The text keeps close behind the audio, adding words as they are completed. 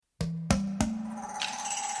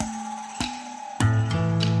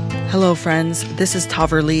Hello, friends. This is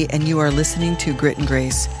Taver Lee, and you are listening to Grit and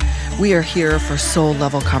Grace. We are here for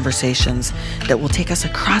soul-level conversations that will take us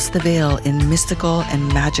across the veil in mystical and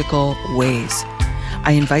magical ways.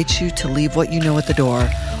 I invite you to leave what you know at the door,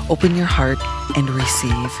 open your heart, and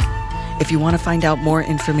receive. If you want to find out more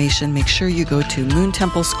information, make sure you go to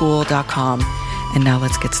moontempleschool.com. And now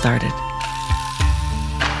let's get started.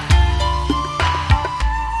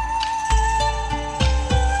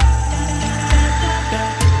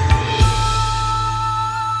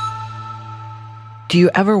 Do you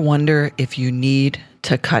ever wonder if you need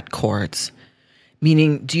to cut cords?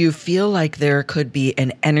 Meaning, do you feel like there could be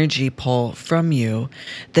an energy pull from you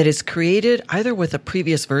that is created either with a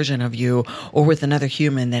previous version of you or with another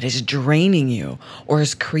human that is draining you or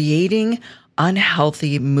is creating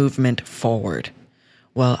unhealthy movement forward?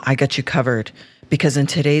 Well, I got you covered, because in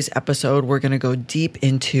today's episode, we're going to go deep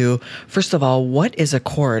into, first of all, what is a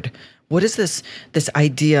cord? What is this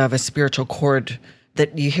idea of a spiritual cord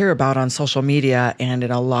that you hear about on social media and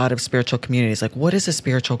in a lot of spiritual communities? Like, what is a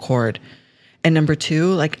spiritual cord? And number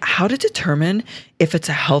two, like, how to determine if it's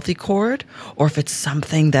a healthy cord or if it's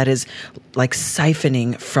something that is like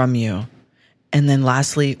siphoning from you. And then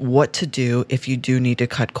lastly, what to do if you do need to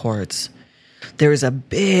cut cords. There is a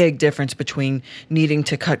big difference between needing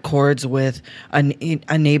to cut cords with a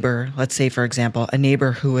neighbor, let's say, for example, a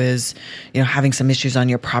neighbor who is, having some issues on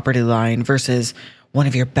your property line versus one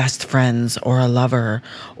of your best friends or a lover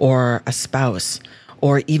or a spouse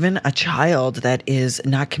or even a child that is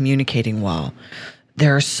not communicating well.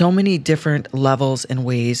 There are so many different levels and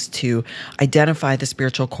ways to identify the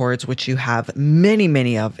spiritual cords, which you have many,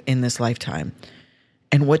 many of in this lifetime,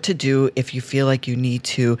 and what to do if you feel like you need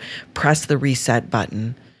to press the reset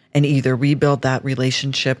button and either rebuild that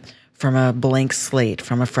relationship from a blank slate,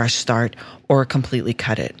 from a fresh start, or completely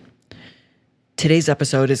cut it. Today's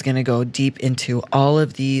episode is going to go deep into all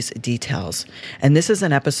of these details. And this is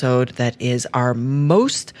an episode that is our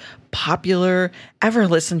most popular ever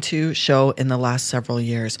listened to show in the last several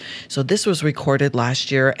years. So this was recorded last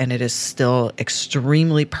year, and it is still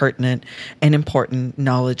extremely pertinent and important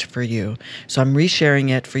knowledge for you. So I'm resharing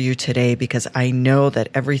it for you today because I know that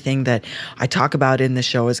everything that I talk about in the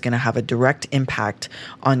show is going to have a direct impact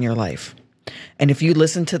on your life. And if you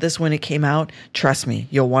listened to this when it came out, trust me,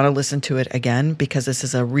 you'll want to listen to it again, because this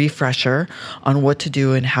is a refresher on what to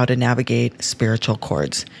do and how to navigate spiritual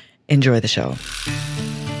cords. Enjoy the show.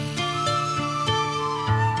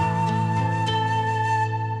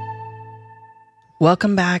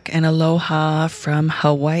 Welcome back and aloha from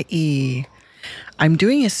Hawaii. I'm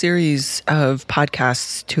doing a series of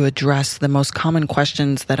podcasts to address the most common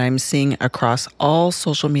questions that I'm seeing across all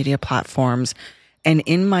social media platforms and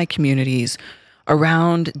in my communities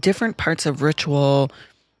around different parts of ritual,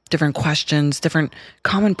 different questions, different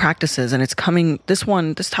common practices. And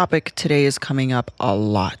this topic today is coming up a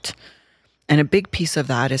lot. And a big piece of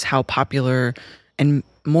that is how popular and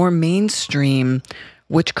more mainstream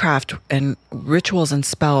witchcraft and rituals and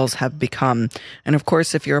spells have become. And of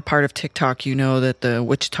course, if you're a part of TikTok, you know that the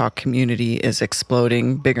witch talk community is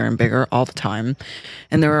exploding bigger and bigger all the time.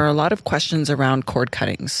 And there are a lot of questions around cord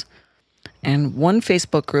cuttings. And one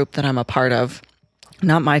Facebook group that I'm a part of,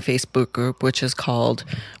 not my Facebook group, which is called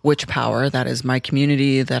Witch Power. That is my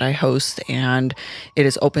community that I host, and it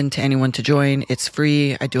is open to anyone to join. It's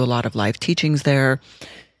free. I do a lot of live teachings there.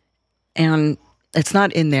 And it's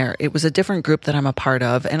not in there. It was a different group that I'm a part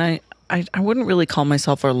of. And I wouldn't really call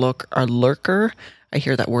myself a lurker. I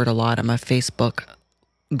hear that word a lot. I'm a Facebook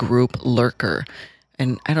group lurker.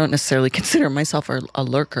 And I don't necessarily consider myself a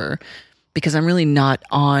lurker, because I'm really not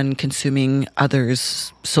on consuming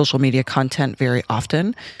others' social media content very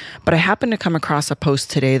often. But I happened to come across a post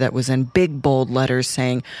today that was in big, bold letters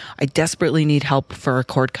saying, I desperately need help for a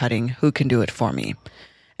cord cutting. Who can do it for me?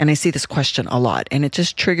 And I see this question a lot, and it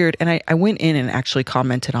just triggered. And I went in and actually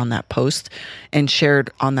commented on that post and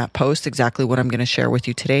shared on that post exactly what I'm going to share with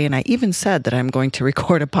you today. And I even said that I'm going to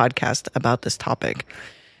record a podcast about this topic,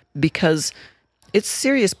 because it's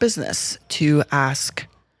serious business to ask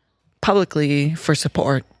publicly for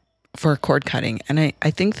support for cord cutting. And I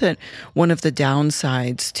think that one of the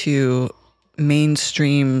downsides to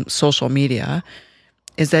mainstream social media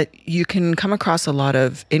is that you can come across a lot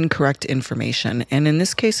of incorrect information. And in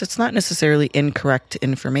this case, it's not necessarily incorrect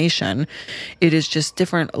information. It is just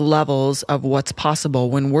different levels of what's possible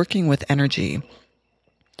when working with energy.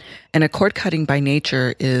 And a cord cutting by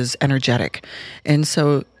nature is energetic. And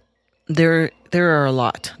so there are a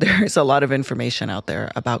lot. There's a lot of information out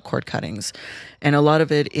there about cord cuttings. And a lot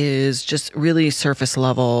of it is just really surface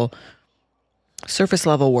level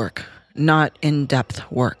work, not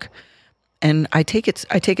in-depth work. And I take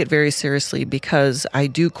it very seriously because I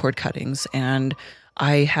do cord cuttings, and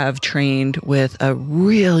I have trained with a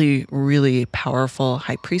really, really powerful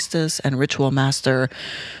high priestess and ritual master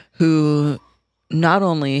who not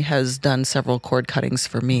only has done several cord cuttings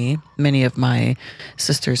for me, many of my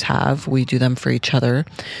sisters have, we do them for each other,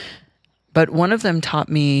 but one of them taught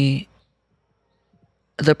me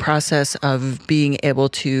the process of being able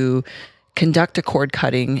to conduct a cord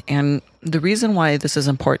cutting. And the reason why this is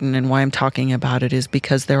important and why I'm talking about it is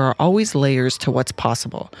because there are always layers to what's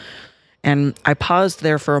possible. And I paused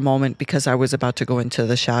there for a moment because I was about to go into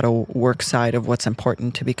the shadow work side of what's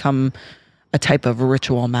important to become a type of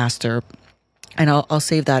ritual master. And I'll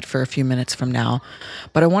save that for a few minutes from now.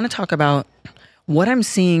 But I want to talk about what I'm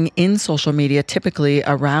seeing in social media, typically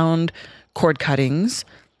around cord cuttings.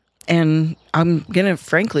 And I'm going to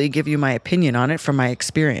frankly give you my opinion on it from my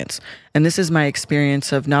experience. And this is my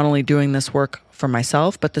experience of not only doing this work for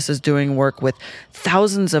myself, but this is doing work with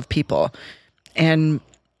thousands of people. And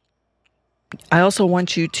I also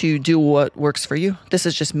want you to do what works for you. This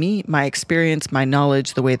is just me, my experience, my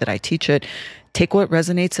knowledge, the way that I teach it. Take what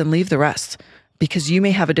resonates and leave the rest, because you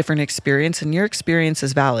may have a different experience and your experience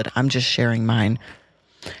is valid. I'm just sharing mine.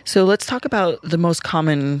 So let's talk about the most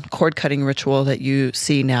common cord cutting ritual that you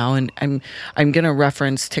see now. And I'm going to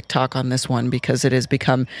reference TikTok on this one because it has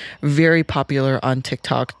become very popular on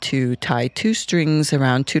TikTok to tie 2 strings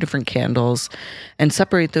around 2 different candles and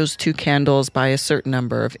separate those 2 candles by a certain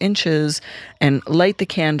number of inches and light the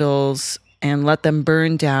candles and let them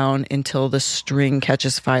burn down until the string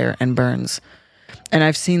catches fire and burns. And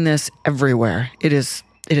I've seen this everywhere. It is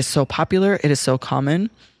so popular. It is so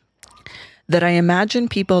common that I imagine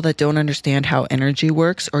people that don't understand how energy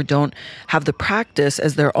works or don't have the practice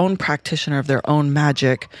as their own practitioner of their own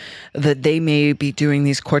magic, that they may be doing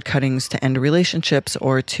these cord cuttings to end relationships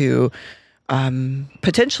or to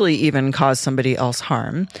potentially even cause somebody else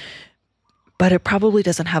harm. But it probably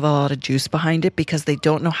doesn't have a lot of juice behind it because they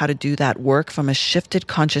don't know how to do that work from a shifted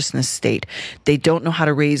consciousness state. They don't know how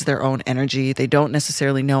to raise their own energy. They don't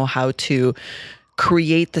necessarily know how to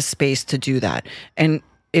create the space to do that. And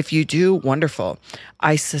if you do, wonderful.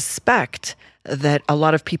 I suspect that a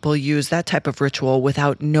lot of people use that type of ritual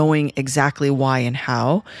without knowing exactly why and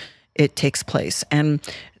how it takes place. And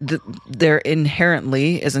there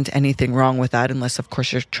inherently isn't anything wrong with that, unless, of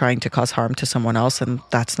course, you're trying to cause harm to someone else. And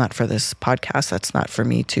that's not for this podcast. That's not for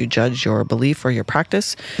me to judge your belief or your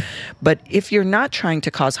practice. But if you're not trying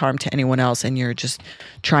to cause harm to anyone else and you're just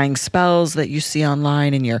trying spells that you see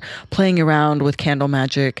online and you're playing around with candle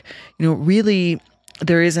magic, really,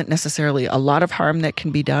 there isn't necessarily a lot of harm that can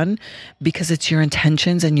be done because it's your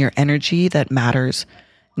intentions and your energy that matters,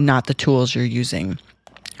 not the tools you're using.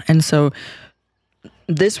 And so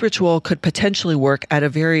this ritual could potentially work at a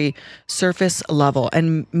very surface level,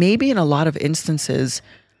 and maybe in a lot of instances,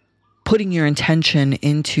 putting your intention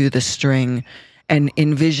into the string and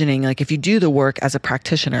envisioning, like if you do the work as a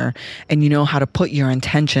practitioner and you know how to put your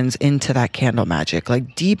intentions into that candle magic,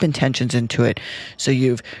 like deep intentions into it. So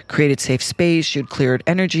you've created safe space, you've cleared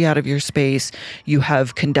energy out of your space, you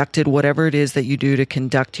have conducted whatever it is that you do to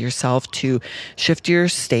conduct yourself to shift your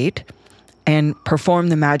state and perform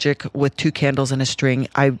the magic with 2 candles and a string.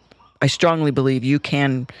 I strongly believe you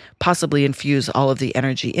can possibly infuse all of the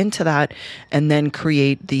energy into that and then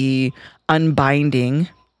create the unbinding.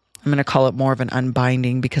 I'm going to call it more of an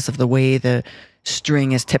unbinding because of the way the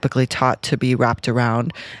string is typically taught to be wrapped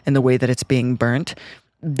around and the way that it's being burnt.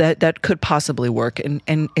 That could possibly work.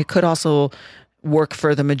 And it could also work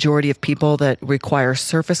for the majority of people that require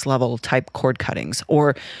surface level type cord cuttings.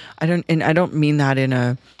 Or I don't mean that in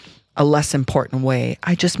a less important way.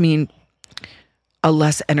 I just mean a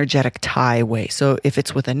less energetic tie way. So if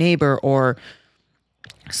it's with a neighbor or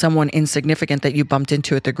someone insignificant that you bumped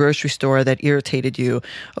into at the grocery store that irritated you,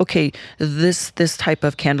 okay, this type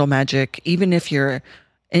of candle magic, even if you're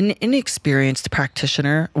an inexperienced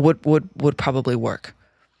practitioner, would probably work.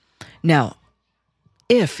 Now,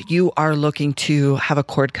 if you are looking to have a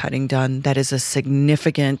cord cutting done that is a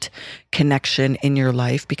significant connection in your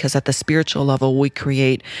life, because at the spiritual level, we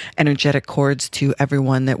create energetic cords to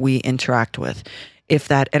everyone that we interact with. If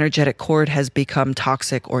that energetic cord has become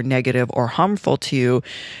toxic or negative or harmful to you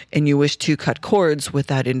and you wish to cut cords with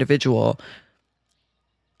that individual,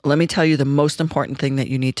 let me tell you the most important thing that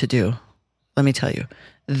you need to do. Let me tell you,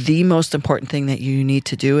 the most important thing that you need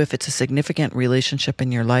to do if it's a significant relationship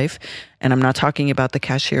in your life, and I'm not talking about the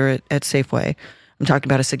cashier at Safeway, I'm talking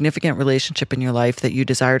about a significant relationship in your life that you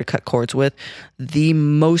desire to cut cords with, the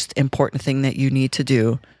most important thing that you need to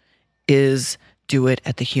do is do it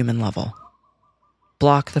at the human level.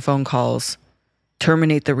 Block the phone calls,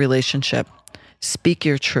 terminate the relationship, speak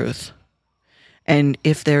your truth, And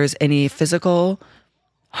if there's any physical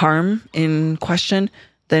harm in question,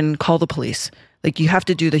 then call the police. Like, you have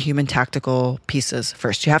to do the human tactical pieces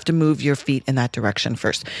first. You have to move your feet in that direction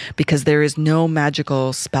first, because there is no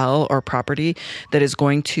magical spell or property that is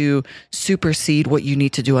going to supersede what you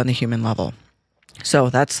need to do on the human level. So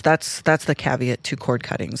that's the caveat to cord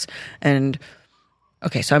cuttings. And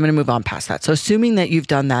okay, so I'm going to move on past that. So assuming that you've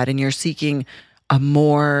done that and you're seeking a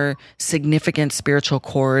more significant spiritual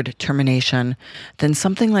cord termination, then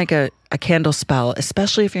something like a candle spell,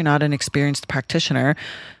 especially if you're not an experienced practitioner,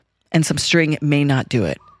 and some string may not do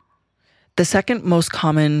it. The second most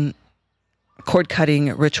common cord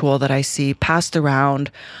cutting ritual that I see passed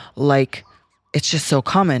around, like, it's just so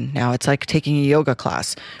common now. It's like taking a yoga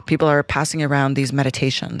class. People are passing around these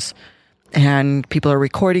meditations and people are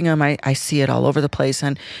recording them. I see it all over the place.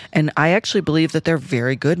 And I actually believe that they're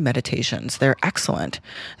very good meditations. They're excellent.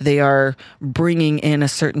 They are bringing in a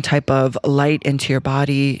certain type of light into your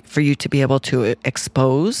body for you to be able to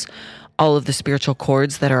expose all of the spiritual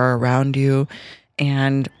cords that are around you.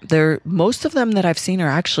 And most of them that I've seen are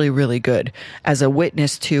actually really good. As a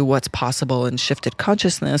witness to what's possible in shifted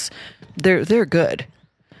consciousness, they're good.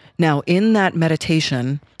 Now, in that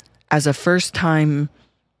meditation, as a first-time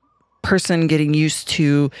person getting used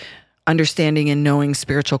to understanding and knowing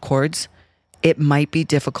spiritual cords, it might be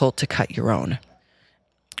difficult to cut your own.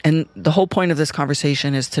 And the whole point of this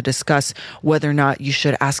conversation is to discuss whether or not you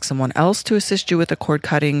should ask someone else to assist you with a cord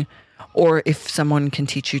cutting, or if someone can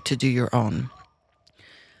teach you to do your own.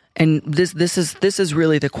 And this is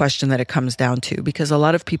really the question that it comes down to, because a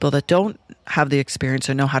lot of people that don't have the experience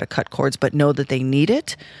or know how to cut cords but know that they need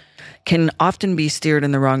it can often be steered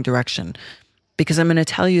in the wrong direction. Because I'm going to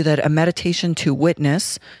tell you that a meditation to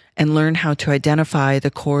witness and learn how to identify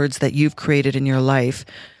the cords that you've created in your life,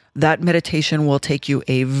 that meditation will take you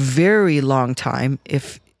a very long time,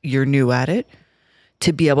 if you're new at it,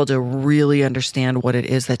 to be able to really understand what it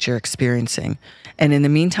is that you're experiencing. And in the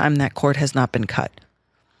meantime, that cord has not been cut.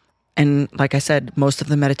 And like I said, most of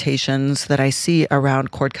the meditations that I see around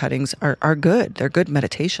cord cuttings are good. They're good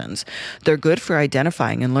meditations. They're good for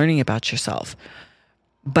identifying and learning about yourself.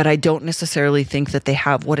 But I don't necessarily think that they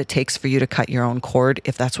have what it takes for you to cut your own cord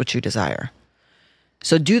if that's what you desire.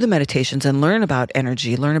 So do the meditations and learn about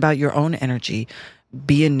energy, learn about your own energy,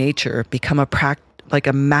 be in nature, become like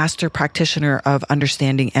a master practitioner of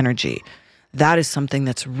understanding energy. That is something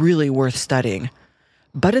that's really worth studying.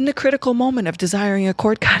 But in the critical moment of desiring a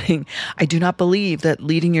cord cutting, I do not believe that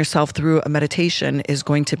leading yourself through a meditation is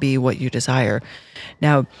going to be what you desire.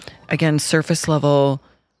 Now, again, surface level,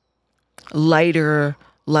 lighter,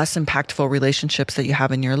 less impactful relationships that you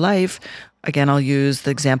have in your life. Again, I'll use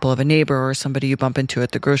the example of a neighbor or somebody you bump into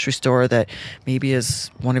at the grocery store that maybe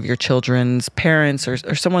is one of your children's parents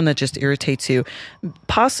or someone that just irritates you.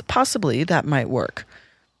 Possibly that might work.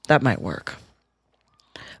 That might work.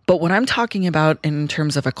 But what I'm talking about in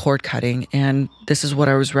terms of a cord cutting, and this is what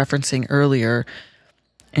I was referencing earlier,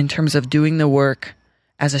 in terms of doing the work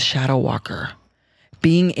as a shadow walker,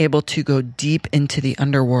 being able to go deep into the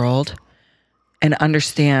underworld and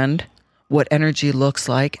understand what energy looks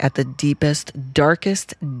like at the deepest,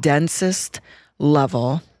 darkest, densest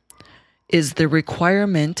level, is the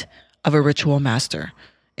requirement of a ritual master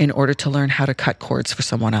in order to learn how to cut cords for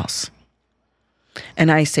someone else.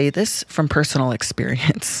 And I say this from personal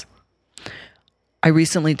experience. I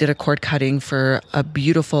recently did a cord cutting for a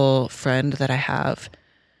beautiful friend that I have,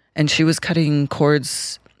 and she was cutting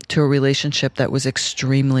cords to a relationship that was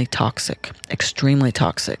extremely toxic.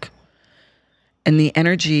 And the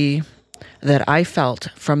energy that I felt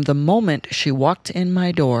from the moment she walked in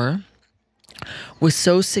my door was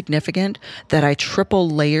so significant that I triple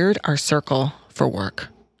layered our circle for work.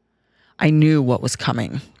 I knew what was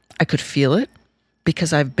coming. I could feel it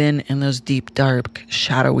because I've been in those deep, dark,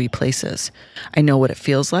 shadowy places. I know what it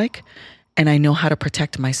feels like, and I know how to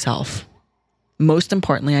protect myself. Most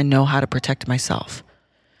importantly, I know how to protect myself.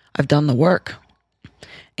 I've done the work,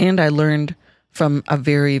 and I learned from a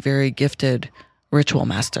very, very gifted ritual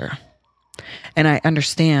master. And I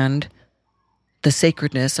understand the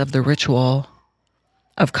sacredness of the ritual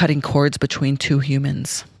of cutting cords between two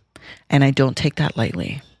humans. And I don't take that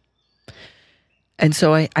lightly. And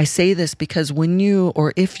so I say this because when you,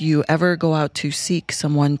 or if you ever go out to seek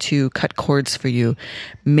someone to cut cords for you,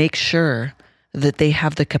 make sure that they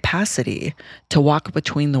have the capacity to walk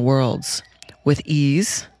between the worlds with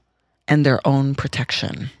ease and their own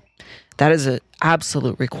protection. That is an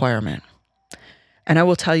absolute requirement. And I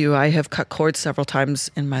will tell you, I have cut cords several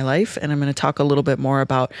times in my life, and I'm going to talk a little bit more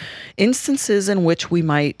about instances in which we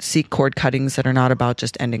might seek cord cuttings that are not about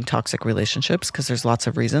just ending toxic relationships, because there's lots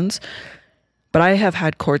of reasons. But I have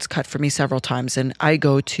had cords cut for me several times, and I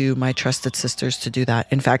go to my trusted sisters to do that.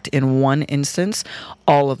 In fact, in one instance,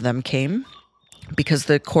 all of them came because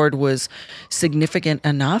the cord was significant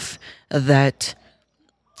enough that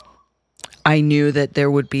I knew that there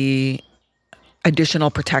would be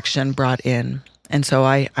additional protection brought in. And so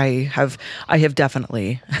I have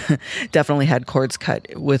definitely had cords cut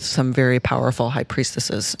with some very powerful high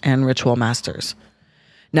priestesses and ritual masters.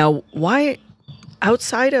 Now, why,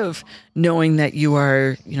 outside of knowing that you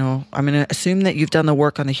are, I'm going to assume that you've done the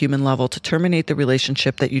work on the human level to terminate the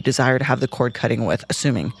relationship that you desire to have the cord cutting with,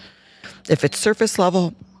 assuming. If it's surface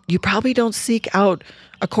level, you probably don't seek out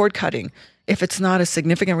a cord cutting. If it's not a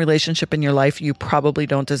significant relationship in your life, you probably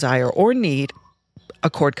don't desire or need a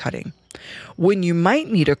cord cutting. When you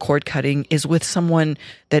might need a cord cutting is with someone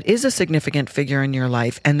that is a significant figure in your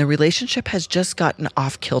life and the relationship has just gotten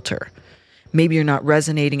off kilter. Maybe you're not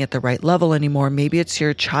resonating at the right level anymore. Maybe it's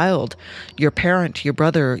your child, your parent, your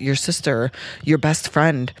brother, your sister, your best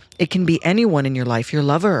friend. It can be anyone in your life, your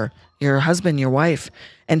lover, your husband, your wife,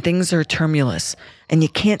 and things are tumultuous and you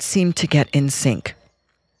can't seem to get in sync.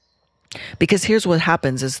 Because here's what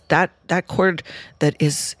happens is that cord that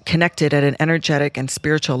is connected at an energetic and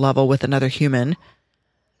spiritual level with another human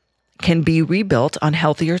can be rebuilt on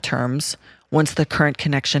healthier terms once the current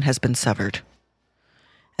connection has been severed.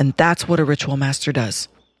 And that's what a ritual master does,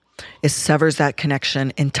 is severs that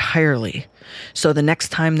connection entirely. So the next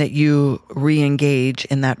time that you re-engage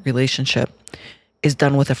in that relationship is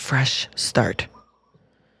done with a fresh start.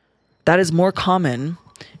 That is more common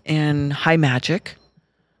in high magic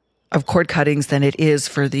of cord cuttings than it is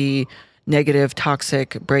for the negative,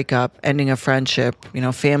 toxic breakup, ending a friendship,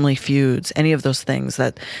 family feuds, any of those things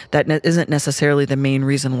that isn't necessarily the main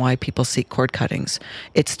reason why people seek cord cuttings.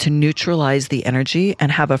 It's to neutralize the energy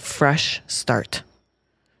and have a fresh start.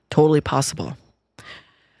 Totally possible.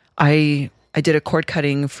 I did a cord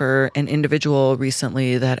cutting for an individual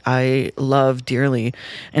recently that I love dearly,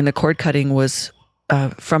 and the cord cutting was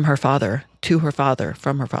from her father, to her father,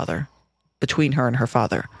 from her father, between her and her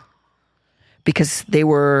father. Because they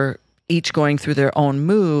were each going through their own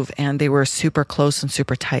move and they were super close and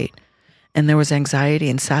super tight. And there was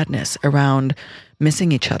anxiety and sadness around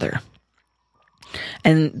missing each other.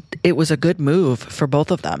 And it was a good move for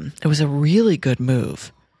both of them. It was a really good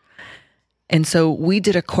move. And so we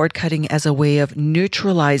did a cord cutting as a way of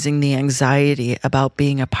neutralizing the anxiety about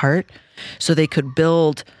being apart so they could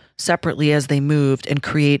build separately as they moved and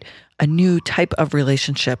create a new type of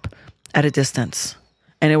relationship at a distance.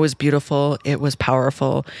 And it was beautiful. It was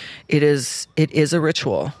powerful. It is a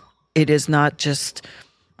ritual. It is not just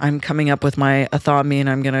I'm coming up with my athami and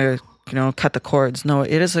I'm going to cut the cords. No,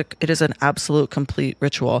 it is an absolute complete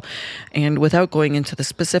ritual. And without going into the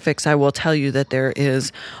specifics, I will tell you that there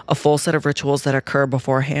is a full set of rituals that occur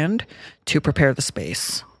beforehand to prepare the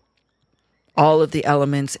space. All of the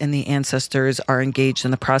elements and the ancestors are engaged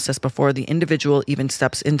in the process before the individual even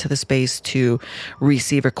steps into the space to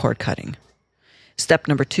receive a cord cutting. Step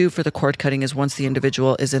number 2 for the cord cutting is once the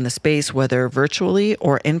individual is in the space, whether virtually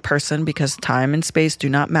or in person, because time and space do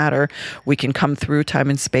not matter. We can come through time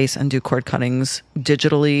and space and do cord cuttings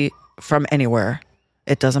digitally from anywhere.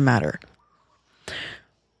 It doesn't matter.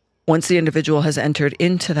 Once the individual has entered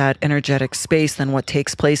into that energetic space, then what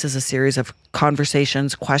takes place is a series of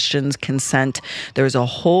conversations, questions, consent. There's a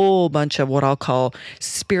whole bunch of what I'll call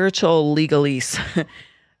spiritual legalese.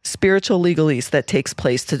 Spiritual legalese that takes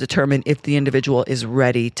place to determine if the individual is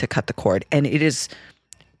ready to cut the cord. And it is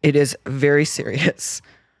very serious.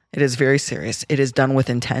 It is very serious. It is done with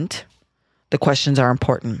intent. The questions are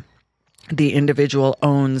important. The individual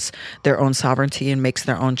owns their own sovereignty and makes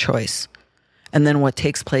their own choice. And then what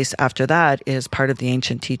takes place after that is part of the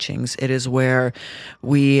ancient teachings. It is where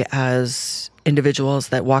we as individuals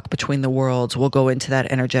that walk between the worlds will go into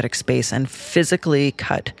that energetic space and physically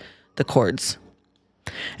cut the cords.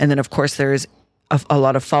 And then, of course, there is a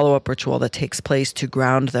lot of follow-up ritual that takes place to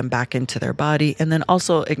ground them back into their body. And then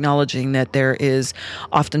also acknowledging that there is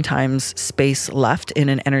oftentimes space left in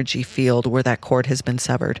an energy field where that cord has been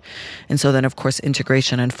severed. And so then, of course,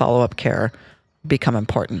 integration and follow-up care become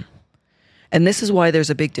important. And this is why there's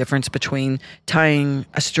a big difference between tying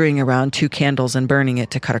a string around 2 candles and burning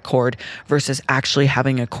it to cut a cord versus actually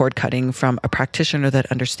having a cord cutting from a practitioner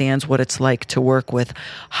that understands what it's like to work with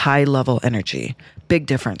high-level energy. Big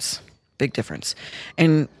difference. Big difference.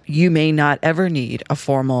 And you may not ever need a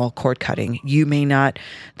formal cord cutting.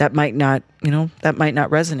 That might not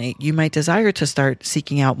resonate. You might desire to start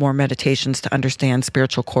seeking out more meditations to understand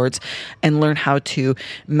spiritual cords and learn how to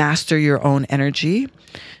master your own energy.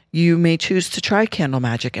 You may choose to try candle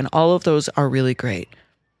magic, and all of those are really great.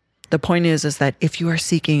 The point is that if you are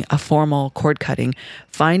seeking a formal cord cutting,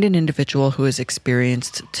 find an individual who is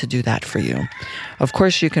experienced to do that for you. Of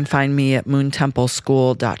course, you can find me at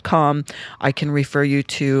moontempleschool.com. I can refer you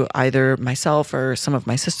to either myself or some of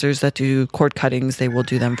my sisters that do cord cuttings. They will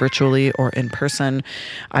do them virtually or in person.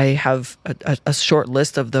 I have a short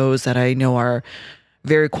list of those that I know are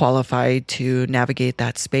very qualified to navigate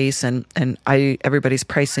that space. And everybody's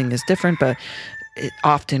pricing is different, but it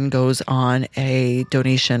often goes on a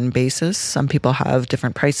donation basis. Some people have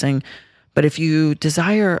different pricing. But if you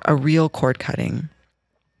desire a real cord cutting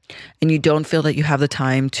and you don't feel that you have the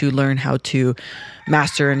time to learn how to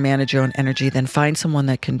master and manage your own energy, then find someone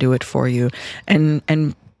that can do it for you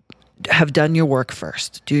and have done your work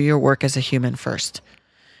first. Do your work as a human first.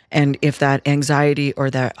 And if that anxiety or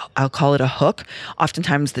that, I'll call it a hook,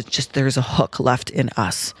 oftentimes there's a hook left in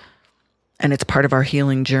us. And it's part of our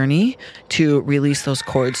healing journey to release those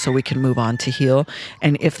cords so we can move on to heal.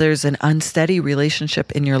 And if there's an unsteady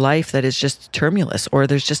relationship in your life that is just tumultuous, or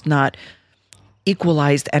there's just not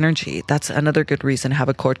equalized energy, that's another good reason to have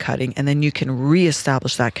a cord cutting. And then you can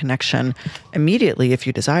reestablish that connection immediately if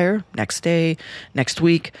you desire, next day, next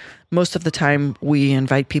week. Most of the time, we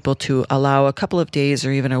invite people to allow a couple of days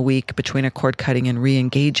or even a week between a cord cutting and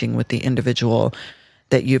re-engaging with the individual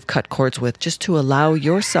that you've cut cords with, just to allow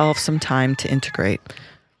yourself some time to integrate.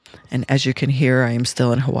 And as you can hear, I am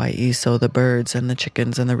still in Hawaii, so the birds and the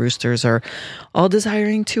chickens and the roosters are all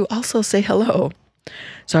desiring to also say hello.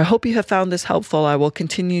 So I hope you have found this helpful. I will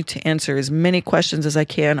continue to answer as many questions as I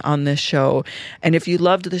can on this show. And if you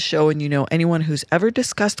loved the show and you know anyone who's ever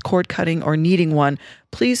discussed cord cutting or needing one,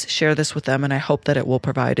 please share this with them, and I hope that it will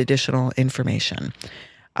provide additional information.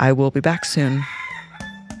 I will be back soon.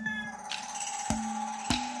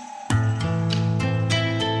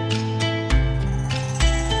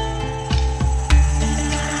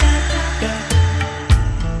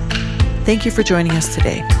 Thank you for joining us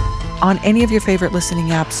today. On any of your favorite listening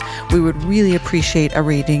apps, we would really appreciate a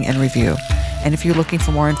rating and review. And if you're looking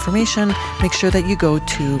for more information, make sure that you go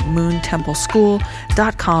to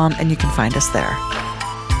moontempleschool.com and you can find us there.